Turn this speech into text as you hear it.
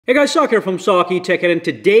Hey guys, Sak here from sakitech, and in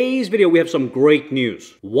today's video we have some great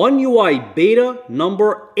news. One UI beta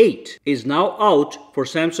number 8 is now out for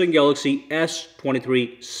Samsung Galaxy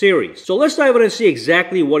S23 series. So let's dive in and see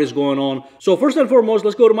exactly what is going on. So first and foremost,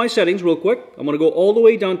 let's go to my settings real quick. I'm going to go all the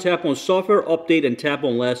way down, tap on software update and tap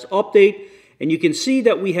on last update. And you can see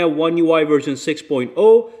that we have One UI version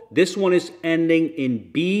 6.0. This one is ending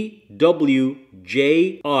in BWJI.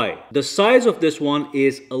 The size of this one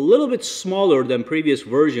is a little bit smaller than previous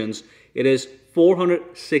versions. It is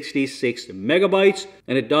 466 megabytes,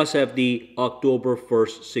 and it does have the October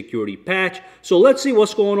 1st security patch. So let's see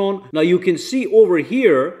what's going on. Now you can see over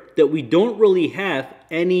here that we don't really have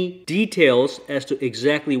any details as to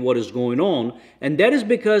exactly what is going on, and that is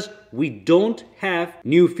because we don't have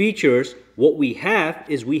new features. What we have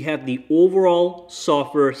is we have the overall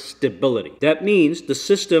software stability. That means the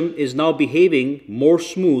system is now behaving more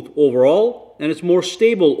smooth overall, and it's more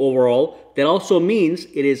stable overall. That also means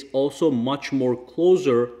it is also much more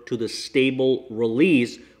closer to the stable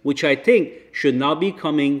release, which I think should now be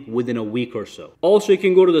coming within a week or so. Also, you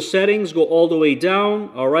can go to the settings, go all the way down,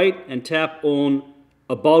 all right, and tap on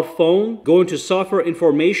About Phone, go into Software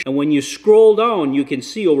Information, and when you scroll down, you can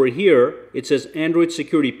see over here, it says Android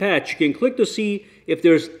Security Patch. You can click to see if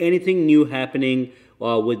there's anything new happening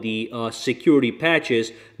with the security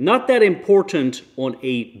patches. Not that important on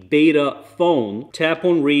a beta phone. Tap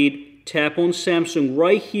on Read, tap on Samsung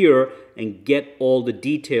right here, and get all the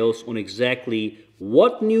details on exactly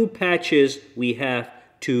what new patches we have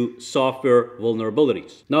to software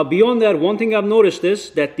vulnerabilities. Now beyond that, one thing I've noticed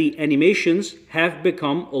is that the animations have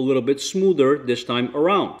become a little bit smoother this time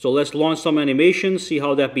around. So let's launch some animations, see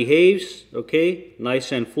how that behaves. Okay,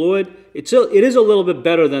 nice and fluid. It is a little bit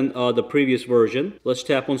better than the previous version. Let's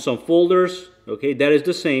tap on some folders. Okay, that is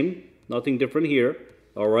the same, nothing different here.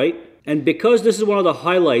 All right. And because this is one of the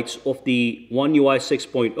highlights of the One UI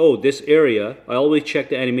 6.0, this area, I always check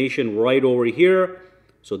the animation right over here.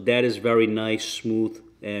 So that is very nice, smooth,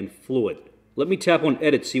 and fluid. Let me tap on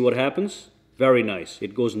edit, see what happens. Very nice.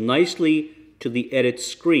 It goes nicely to the edit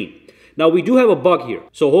screen. Now we do have a bug here,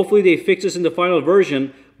 so hopefully they fix this in the final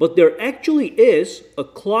version, but there actually is a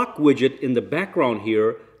clock widget in the background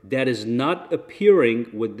here that is not appearing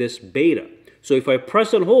with this beta. So if I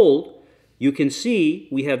press and hold, you can see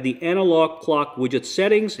we have the analog clock widget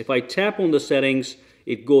settings. If I tap on the settings,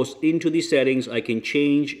 it goes into the settings. I can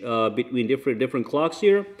change between different clocks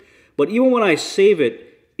here. But even when I save it,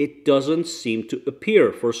 it doesn't seem to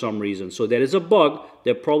appear for some reason. So that is a bug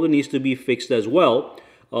that probably needs to be fixed as well.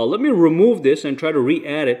 Let me remove this and try to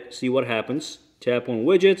re-add it, see what happens. Tap on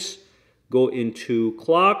widgets, go into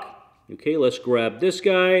clock. Okay, let's grab this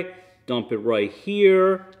guy, dump it right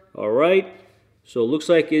here. All right. So it looks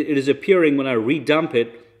like it is appearing when I redump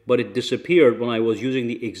it, but it disappeared when I was using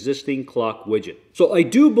the existing clock widget. So I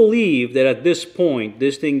do believe that at this point,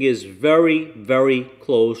 this thing is very, very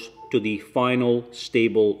close to the final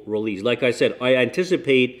stable release. Like I said, I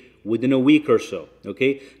anticipate within a week or so,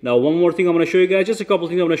 okay? Now, one more thing I'm gonna show you guys, just a couple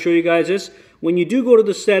things I'm gonna show you guys is, when you do go to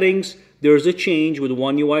the settings, there's a change with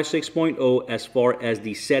One UI 6.0 as far as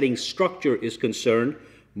the settings structure is concerned.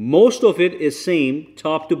 Most of it is same,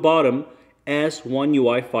 top to bottom, as One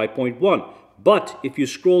UI 5.1. But if you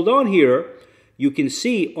scroll down here, you can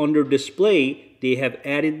see under display, they have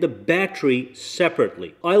added the battery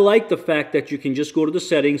separately. I like the fact that you can just go to the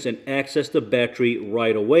settings and access the battery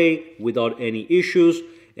right away without any issues,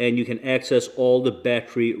 and you can access all the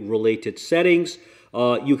battery related settings.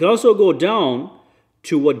 You can also go down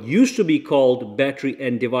to what used to be called battery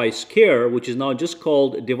and device care, which is now just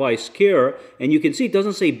called device care, and you can see it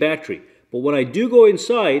doesn't say battery. But when I do go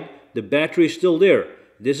inside, the battery is still there.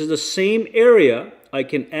 This is the same area I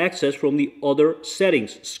can access from the other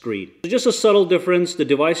settings screen. So just a subtle difference. The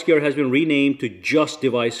device care has been renamed to just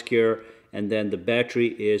device care, and then the battery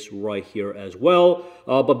is right here as well.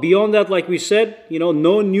 But beyond that, like we said,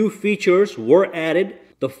 no new features were added.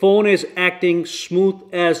 The phone is acting smooth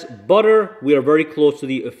as butter. We are very close to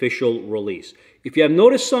the official release. If you have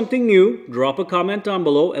noticed something new, drop a comment down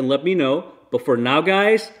below and let me know. But for now,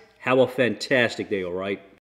 guys, have a fantastic day, all right?